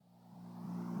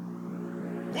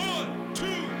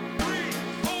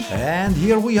And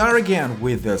here we are again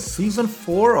with the season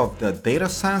 4 of the Data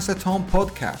Science at Home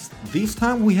podcast. This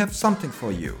time we have something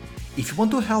for you. If you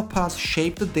want to help us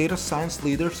shape the data science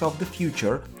leaders of the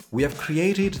future, we have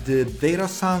created the Data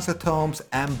Science at Home's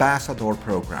Ambassador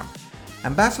program.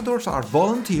 Ambassadors are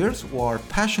volunteers who are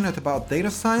passionate about data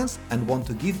science and want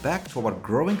to give back to our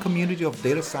growing community of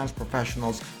data science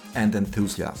professionals and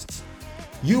enthusiasts.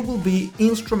 You will be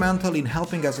instrumental in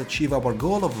helping us achieve our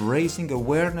goal of raising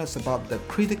awareness about the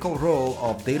critical role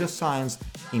of data science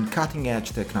in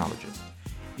cutting-edge technologies.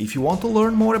 If you want to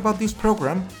learn more about this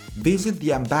program, visit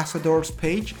the Ambassadors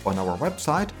page on our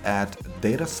website at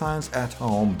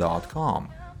datascienceathome.com.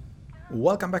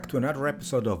 Welcome back to another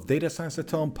episode of Data Science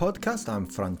at Home podcast. I'm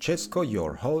Francesco,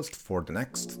 your host for the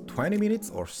next 20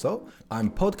 minutes or so. I'm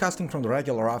podcasting from the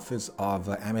regular office of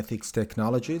Amethix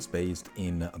Technologies based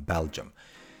in Belgium.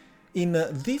 In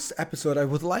this episode, I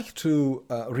would like to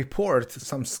report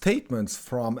some statements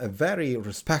from a very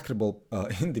respectable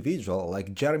individual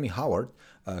like Jeremy Howard,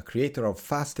 creator of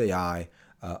FastAI,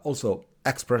 also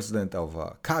ex-president of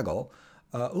Kaggle,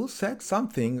 who said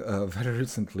something very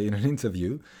recently in an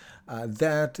interview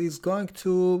that is going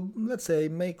to, let's say,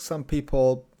 make some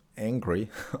people angry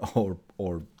or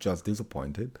just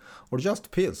disappointed or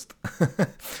just pissed.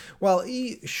 Well,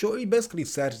 he basically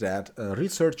said that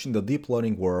research in the deep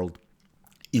learning world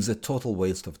is a total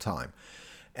waste of time.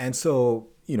 And so,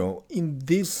 in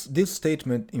this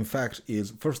statement, in fact,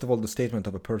 is, first of all, the statement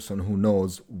of a person who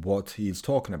knows what he is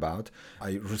talking about.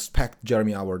 I respect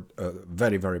Jeremy Howard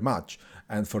very, very much.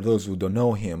 And for those who don't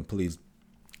know him, please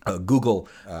Google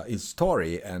his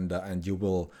story, and you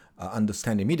will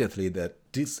understand immediately that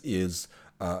this is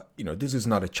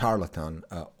not a charlatan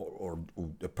or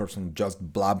a person who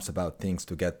just blabs about things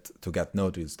to get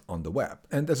noticed on the web.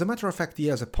 And as a matter of fact, he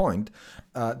has a point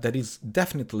that is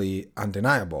definitely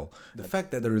undeniable. The fact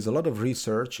that there is a lot of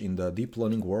research in the deep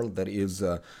learning world that is,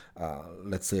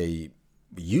 let's say,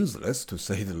 useless to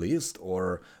say the least,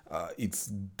 or it's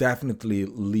definitely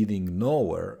leading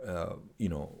nowhere,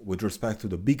 with respect to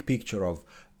the big picture of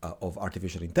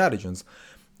artificial intelligence.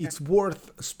 It's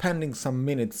worth spending some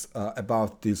minutes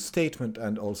about this statement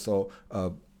and also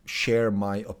share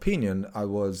my opinion.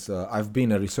 I've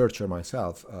been a researcher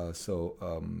myself, so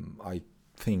I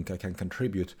think I can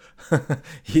contribute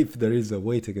if there is a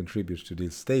way to contribute to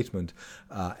this statement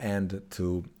and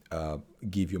to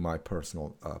give you my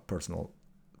personal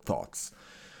thoughts.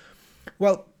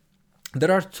 Well,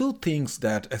 there are two things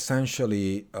that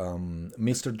essentially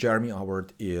Mr. Jeremy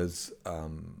Howard is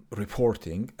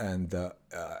reporting, and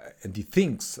he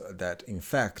thinks that in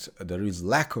fact there is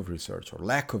lack of research or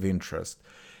lack of interest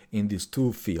in these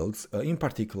two fields, in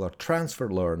particular transfer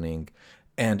learning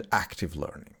and active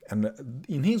learning. And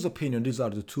in his opinion, these are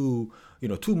the two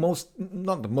most,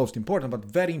 not the most important, but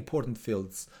very important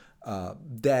fields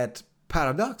that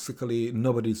paradoxically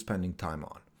nobody is spending time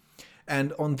on.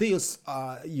 And on this,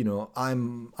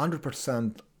 I'm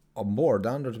 100% or more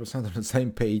than 100% on the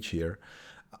same page here.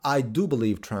 I do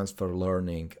believe transfer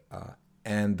learning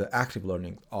and active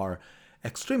learning are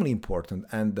extremely important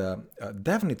and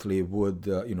definitely would,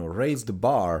 raise the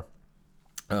bar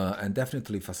and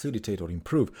definitely facilitate or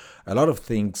improve a lot of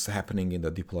things happening in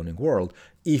the deep learning world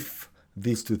if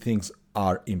these two things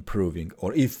are improving,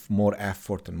 or if more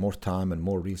effort and more time and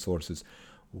more resources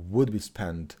would be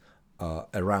spent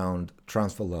around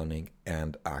transfer learning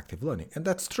and active learning. And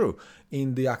that's true.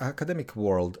 In the academic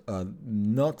world,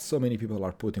 not so many people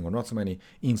are putting, or not so many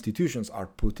institutions are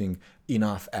putting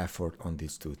enough effort on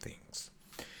these two things.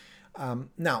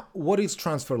 Now, what is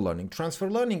transfer learning? Transfer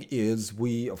learning is,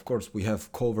 we have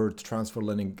covered transfer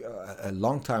learning a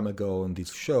long time ago on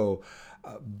this show,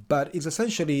 but it's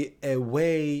essentially a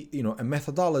way, a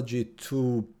methodology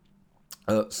to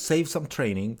save some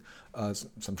training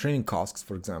costs,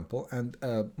 for example, and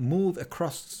move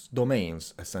across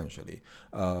domains, essentially.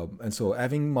 And so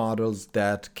having models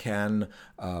that can,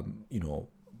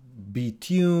 be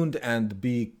tuned and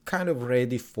be kind of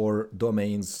ready for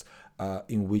domains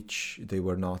in which they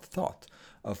were not taught.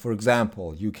 For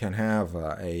example, you can have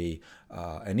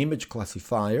an image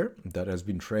classifier that has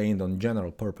been trained on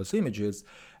general purpose images,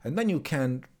 and then you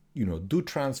can do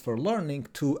transfer learning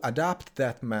to adapt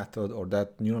that method or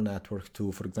that neural network to,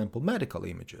 for example, medical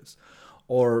images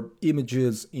or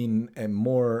images in a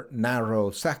more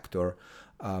narrow sector,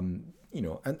 and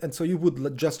so you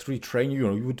would just retrain,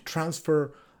 you would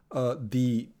transfer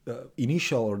the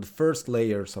initial or the first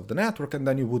layers of the network, and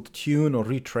then you would tune or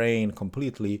retrain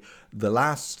completely the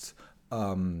last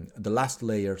the last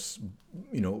layers,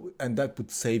 and that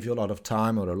would save you a lot of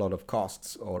time or a lot of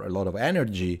costs or a lot of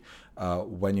energy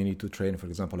when you need to train, for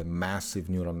example, a massive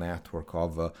neural network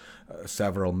of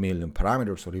several million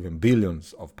parameters or even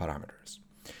billions of parameters.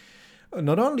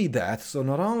 Not only that,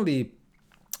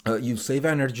 you save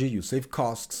energy, you save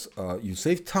costs, you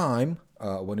save time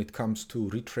when it comes to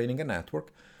retraining a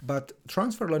network, but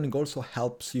transfer learning also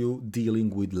helps you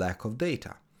dealing with lack of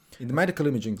data. In the medical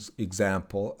imaging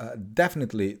example,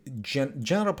 definitely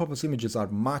general purpose images are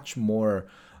much more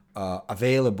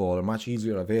available or much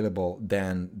easier available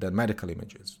than medical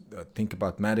images. Think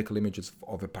about medical images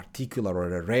of a particular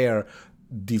or a rare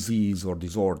disease or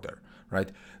disorder, right?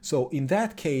 So in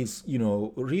that case,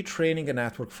 retraining a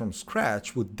network from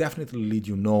scratch would definitely lead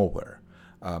you nowhere,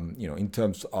 in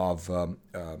terms of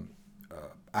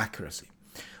accuracy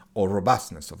or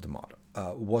robustness of the model.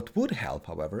 What would help,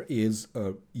 however, is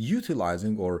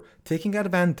utilizing or taking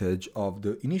advantage of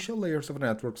the initial layers of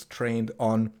networks trained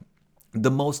on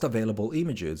the most available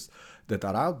images that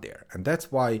are out there. And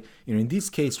that's why, in this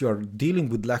case, you are dealing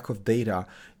with lack of data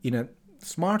in a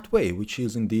smart way, which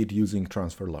is indeed using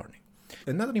transfer learning.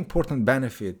 Another important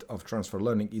benefit of transfer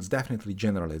learning is definitely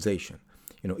generalization.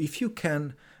 If you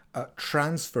can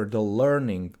transfer the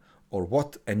learning or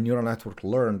what a neural network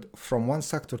learned from one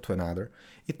sector to another,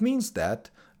 it means that,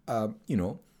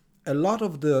 a lot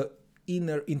of the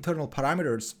internal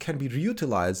parameters can be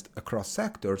reutilized across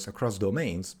sectors, across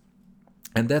domains,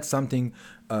 and that's something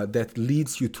that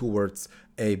leads you towards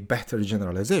a better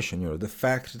generalization. The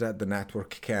fact that the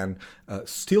network can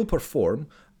still perform,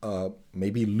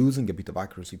 maybe losing a bit of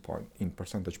accuracy point in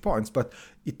percentage points, but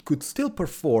it could still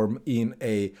perform in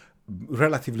a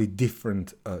relatively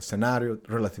different scenario,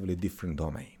 relatively different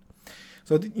domain.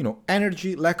 So,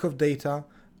 energy, lack of data,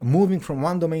 moving from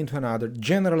one domain to another,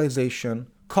 generalization,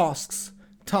 costs,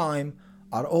 time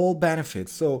are all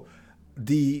benefits. So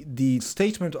the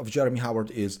statement of Jeremy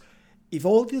Howard is, if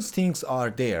all these things are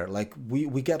there, like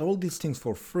we get all these things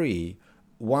for free,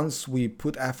 once we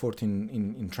put effort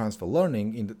in transfer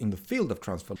learning, in the field of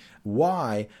transfer,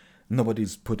 why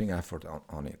nobody's putting effort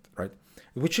on it, right?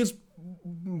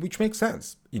 Which makes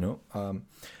sense,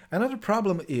 Another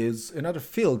problem is, another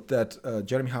field that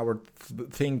Jeremy Howard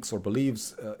thinks or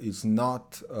believes is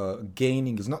not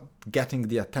getting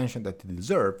the attention that it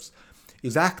deserves,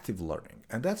 is active learning.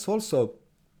 And that's also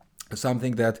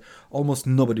something that almost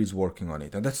nobody's working on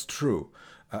it. And that's true.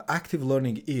 Active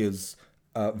learning is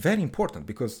very important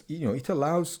because, it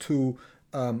allows to,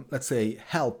 let's say,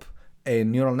 help a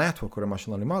neural network or a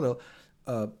machine learning model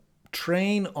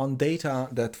train on data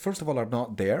that, first of all, are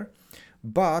not there,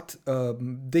 but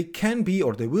they can be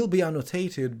or they will be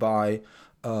annotated by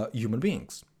human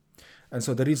beings. And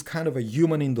so there is kind of a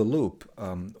human in the loop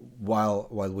while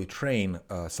we train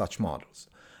such models.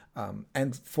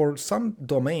 And for some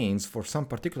domains, for some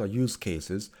particular use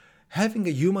cases, having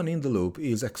a human in the loop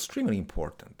is extremely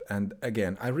important. And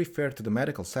again, I refer to the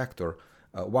medical sector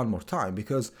one more time,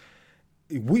 because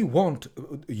we want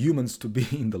humans to be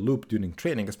in the loop during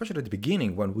training, especially at the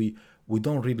beginning when we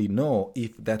don't really know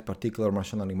if that particular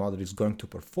machine learning model is going to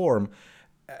perform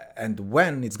and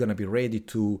when it's going to be ready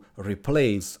to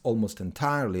replace almost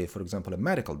entirely, for example, a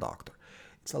medical doctor.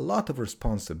 It's a lot of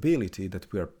responsibility that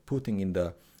we are putting in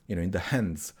the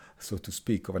hands, so to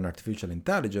speak, of an artificial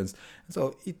intelligence. And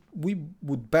so we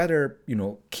would better,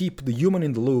 keep the human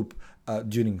in the loop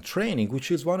during training,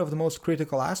 which is one of the most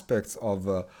critical aspects of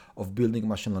building a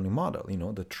machine learning model.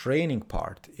 The training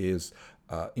part is,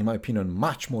 in my opinion,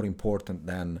 much more important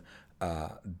than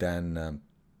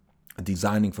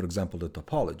designing, for example, the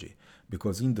topology,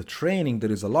 because in the training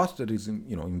there is a lot that is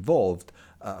involved.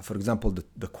 For example,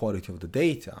 the quality of the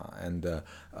data and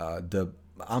the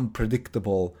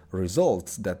unpredictable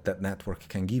results that network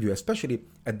can give you, especially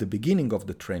at the beginning of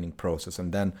the training process,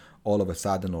 and then all of a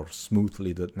sudden or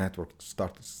smoothly the network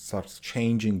starts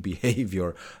changing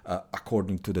behavior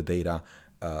according to the data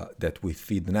that we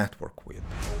feed the network with.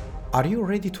 Are you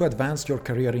ready to advance your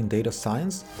career in data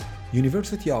science?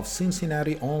 University of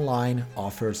Cincinnati Online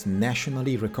offers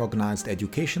nationally recognized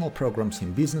educational programs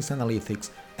in business analytics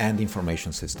and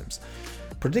information systems.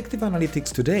 Predictive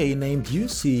Analytics Today named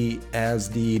UC as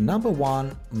the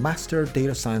 #1 master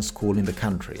data science school in the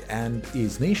country and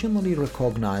is nationally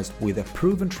recognized with a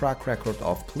proven track record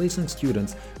of placing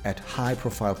students at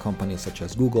high-profile companies such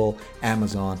as Google,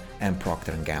 Amazon, and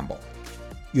Procter & Gamble.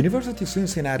 University of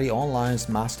Cincinnati Online's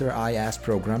Master IS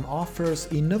program offers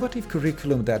innovative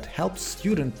curriculum that helps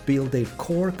students build their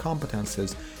core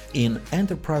competences in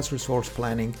enterprise resource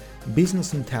planning,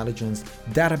 business intelligence,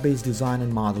 database design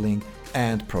and modeling,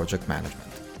 and project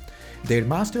management. Their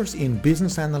Masters in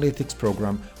Business Analytics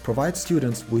program provides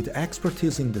students with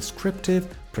expertise in descriptive,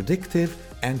 predictive,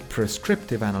 and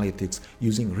prescriptive analytics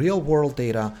using real-world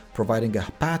data, providing a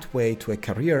pathway to a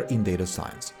career in data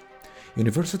science.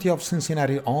 University of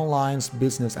Cincinnati Online's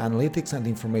Business Analytics and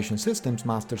Information Systems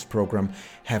Master's program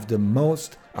have the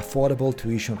most affordable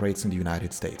tuition rates in the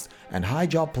United States and high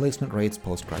job placement rates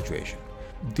post-graduation.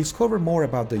 Discover more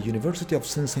about the University of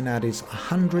Cincinnati's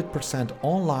 100%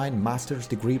 online master's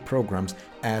degree programs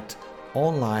at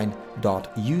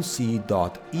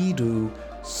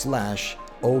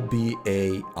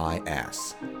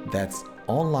online.uc.edu/OBAIS. That's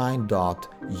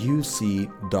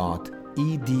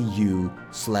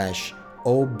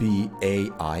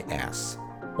online.uc.edu/OBAIS.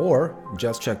 Or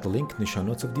just check the link in the show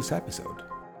notes of this episode.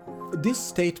 This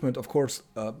statement, of course,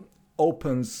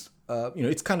 opens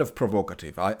it's kind of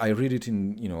provocative. I read it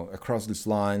in, across these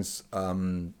lines.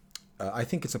 I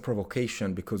think it's a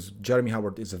provocation because Jeremy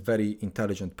Howard is a very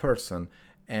intelligent person,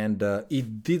 and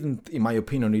it didn't, in my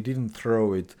opinion, he didn't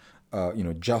throw it,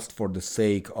 just for the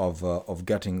sake of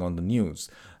getting on the news.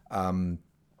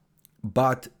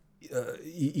 But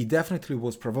he definitely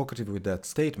was provocative with that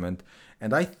statement,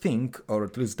 and I think, or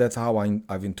at least that's how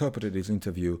I've interpreted his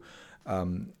interview.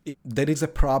 There is a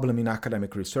problem in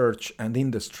academic research and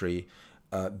industry.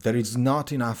 There is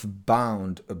not enough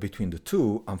bound between the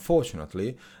two,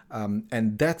 unfortunately,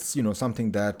 and that's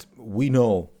something that we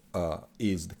know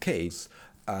is the case,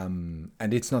 and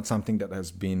it's not something that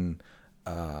has been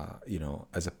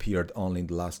has appeared only in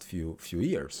the last few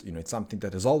years. It's something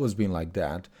that has always been like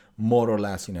that, more or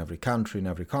less in every country, in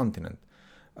every continent.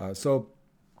 So,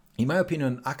 in my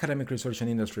opinion, academic research and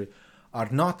industry are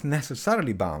not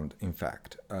necessarily bound, in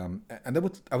fact. And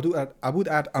I would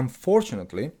add,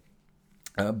 unfortunately,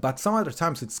 but some other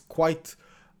times it's quite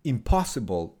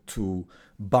impossible to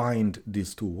bind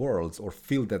these two worlds or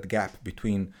fill that gap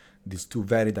between these two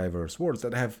very diverse worlds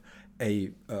that have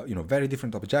very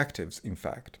different objectives, in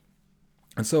fact.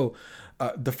 And so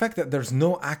the fact that there's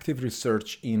no active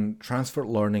research in transfer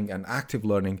learning and active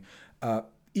learning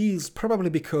is probably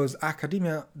because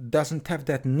academia doesn't have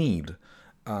that need.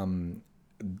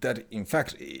 That in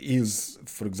fact is,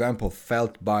 for example,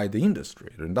 felt by the industry,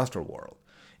 the industrial world.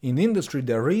 In the industry,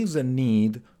 there is a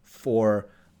need for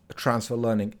transfer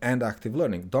learning and active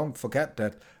learning. Don't forget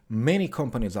that many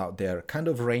companies out there kind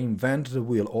of reinvent the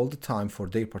wheel all the time for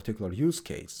their particular use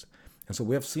case. And so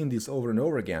we have seen this over and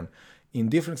over again in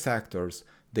different sectors.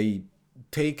 They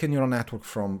take a neural network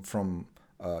from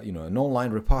an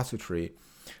online repository,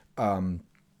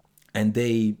 and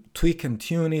they tweak and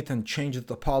tune it and change the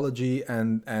topology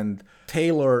and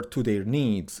tailor to their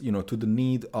needs, to the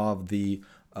need of the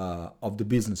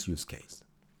business use case.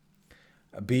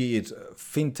 Be it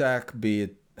fintech, be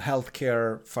it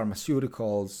healthcare,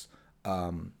 pharmaceuticals,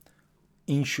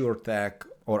 insurtech,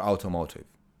 or automotive.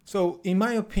 So in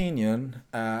my opinion,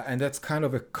 and that's kind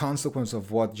of a consequence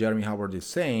of what Jeremy Howard is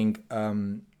saying,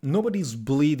 nobody's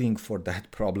bleeding for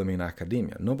that problem in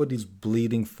academia. Nobody's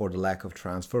bleeding for the lack of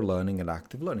transfer learning and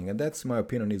active learning. And that's, in my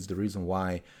opinion, is the reason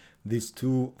why these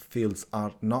two fields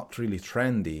are not really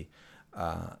trendy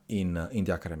in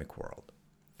the academic world.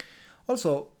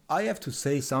 Also, I have to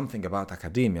say something about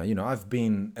academia. I've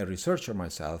been a researcher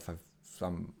myself.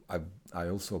 I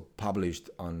also published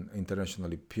on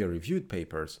internationally peer-reviewed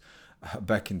papers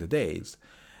back in the days.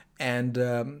 And,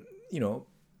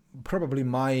 probably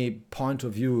my point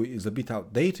of view is a bit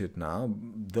outdated now,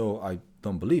 though I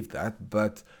don't believe that.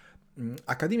 But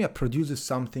academia produces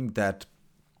something that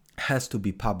has to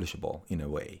be publishable in a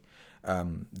way.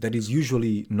 That is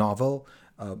usually novel,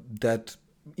 that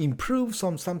improves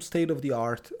on some state of the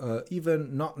art,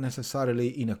 even not necessarily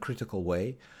in a critical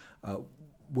way.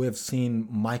 We have seen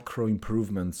micro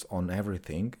improvements on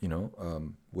everything.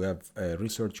 We have a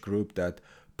research group that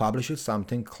publishes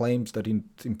something, claims that it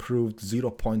improved 0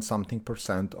 point something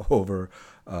percent over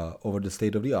the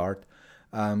state of the art,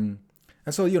 and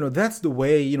so that's the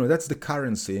way, that's the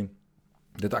currency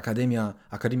that academia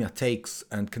takes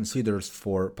and considers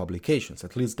for publications.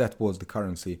 At least that was the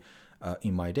currency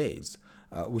in my days,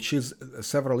 which is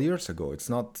several years ago. It's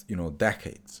not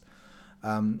decades.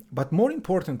 But more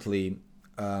importantly,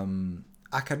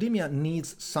 academia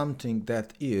needs something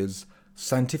that is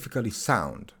scientifically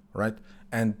sound, right?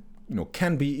 And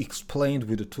can be explained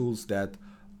with the tools that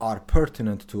are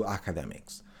pertinent to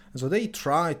academics. And so they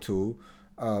try to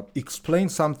explain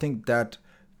something that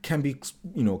can be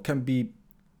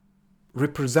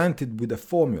represented with a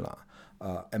formula,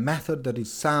 a method that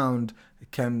is sound,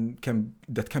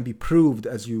 that can be proved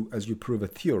as you prove a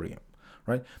theorem,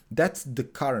 right? That's the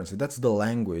currency. That's the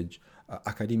language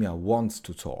academia wants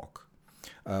to talk.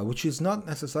 which is not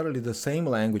necessarily the same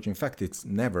language. In fact, it's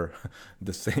never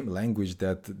the same language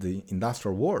that the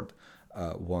industrial world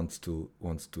wants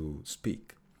to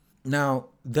speak. Now,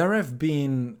 there have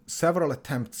been several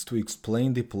attempts to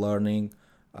explain deep learning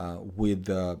with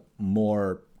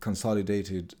more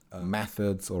consolidated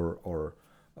methods or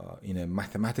in a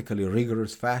mathematically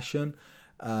rigorous fashion,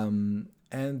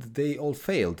 and they all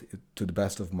failed, to the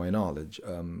best of my knowledge.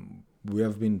 We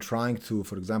have been trying to,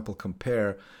 for example,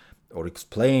 compare or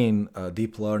explain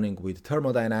deep learning with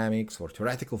thermodynamics or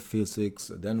theoretical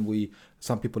physics. Then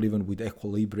some people even with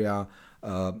equilibria,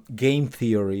 game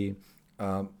theory.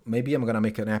 Maybe I'm gonna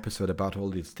make an episode about all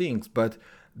these things, but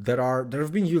there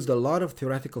have been used a lot of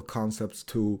theoretical concepts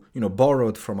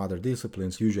borrowed from other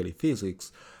disciplines, usually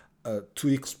physics, to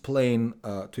explain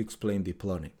deep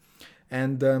learning.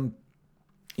 And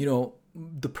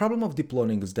the problem of deep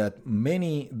learning is that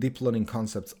many deep learning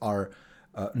concepts are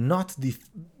not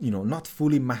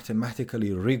fully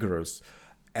mathematically rigorous,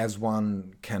 as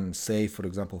one can say, for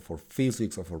example, for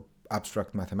physics or for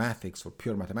abstract mathematics or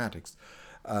pure mathematics.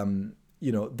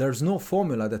 There's no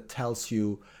formula that tells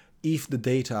you if the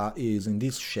data is in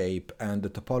this shape and the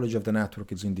topology of the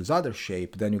network is in this other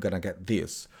shape, then you're gonna get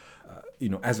this,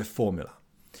 as a formula.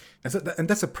 And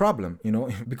that's a problem,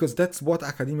 because that's what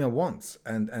academia wants,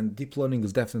 and deep learning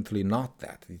is definitely not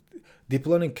that. Deep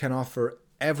learning can offer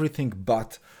everything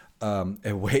but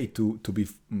a way to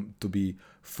be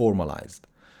formalized.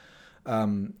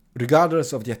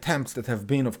 Regardless of the attempts that have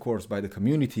been, of course, by the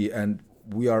community, and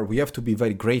we have to be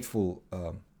very grateful,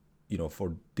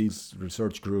 for these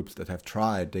research groups that have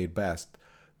tried their best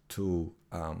to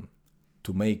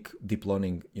make deep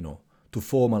learning, to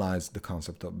formalize the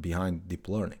concept behind deep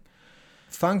learning.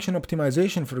 Function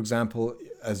optimization, for example,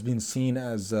 has been seen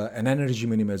as an energy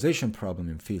minimization problem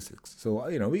in physics. So,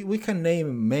 we can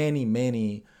name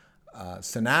many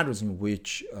scenarios in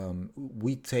which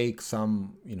we take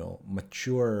some,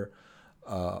 mature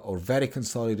or very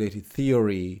consolidated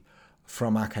theory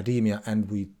from academia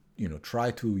and we, try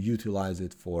to utilize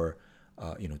it for,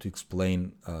 to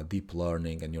explain deep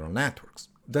learning and neural networks.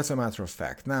 That's a matter of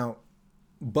fact. Now,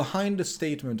 behind the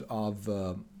statement of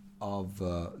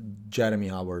Jeremy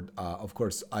Howard, of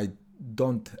course, I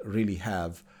don't really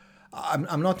have.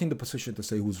 I'm not in the position to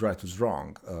say who's right, who's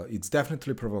wrong. It's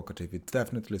definitely provocative. It's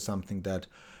definitely something that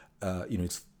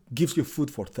it gives you food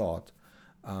for thought,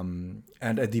 and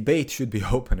a debate should be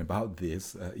open about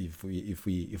this, if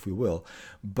we will.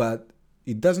 But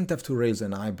it doesn't have to raise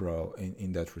an eyebrow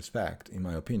in that respect, in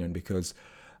my opinion, because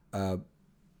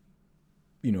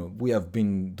we have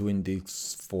been doing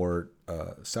this for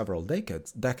several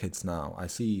decades now. I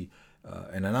see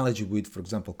an analogy with, for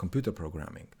example, computer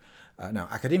programming. Now,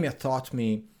 academia taught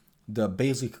me the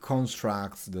basic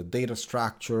constructs, the data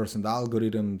structures and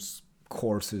algorithms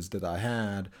courses that I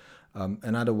had.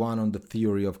 Another one on the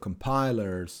theory of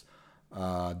compilers,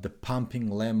 the pumping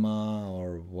lemma,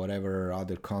 or whatever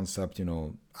other concept,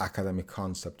 academic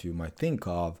concept you might think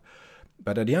of.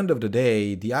 But at the end of the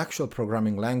day, the actual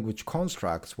programming language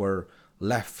constructs were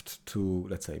left to,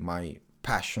 let's say, my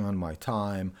passion, my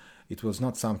time. It was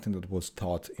not something that was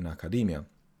taught in academia.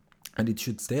 And it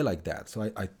should stay like that.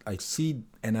 So I see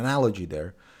an analogy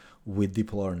there with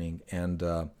deep learning and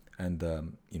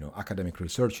academic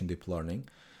research in deep learning.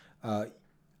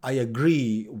 I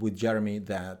agree with Jeremy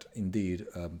that indeed,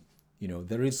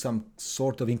 there is some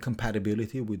sort of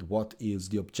incompatibility with what is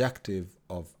the objective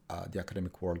of the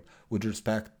academic world with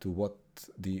respect to what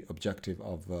the objective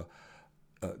of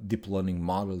deep learning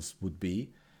models would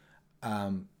be.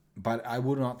 But I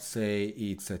would not say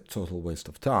it's a total waste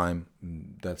of time,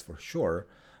 that's for sure.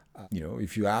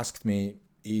 If you asked me,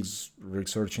 is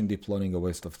researching deep learning a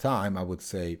waste of time, I would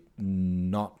say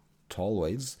not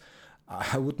always.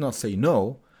 I would not say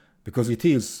no, because it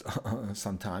is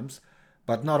sometimes,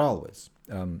 but not always.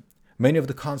 Many of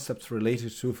the concepts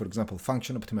related to, for example,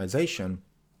 function optimization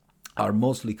are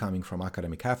mostly coming from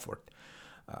academic effort.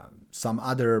 Some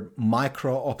other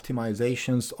micro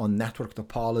optimizations on network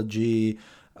topology,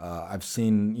 I've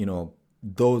seen,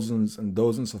 dozens and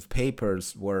dozens of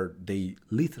papers where they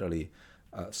literally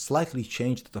slightly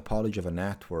changed the topology of a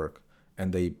network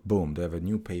and they have a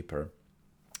new paper.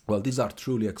 Well, these are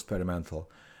truly experimental.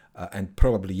 And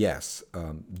probably, yes,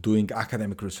 doing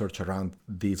academic research around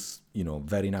these,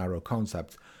 very narrow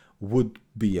concepts would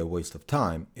be a waste of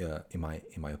time, in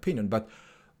my opinion, but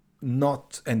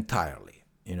not entirely,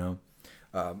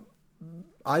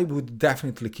 I would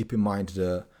definitely keep in mind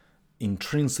the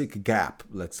intrinsic gap,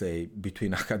 let's say,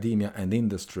 between academia and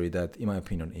industry that, in my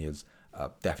opinion, is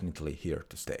definitely here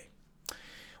to stay.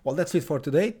 Well, that's it for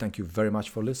today. Thank you very much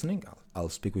for listening. I'll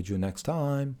speak with you next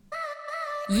time.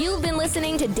 You've been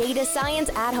listening to Data Science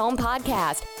at Home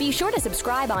podcast. Be sure to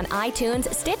subscribe on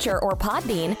iTunes, Stitcher, or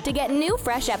Podbean to get new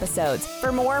fresh episodes.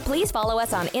 For more, please follow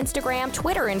us on Instagram,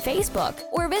 Twitter, and Facebook,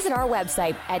 or visit our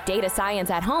website at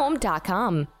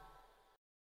datascienceathome.com.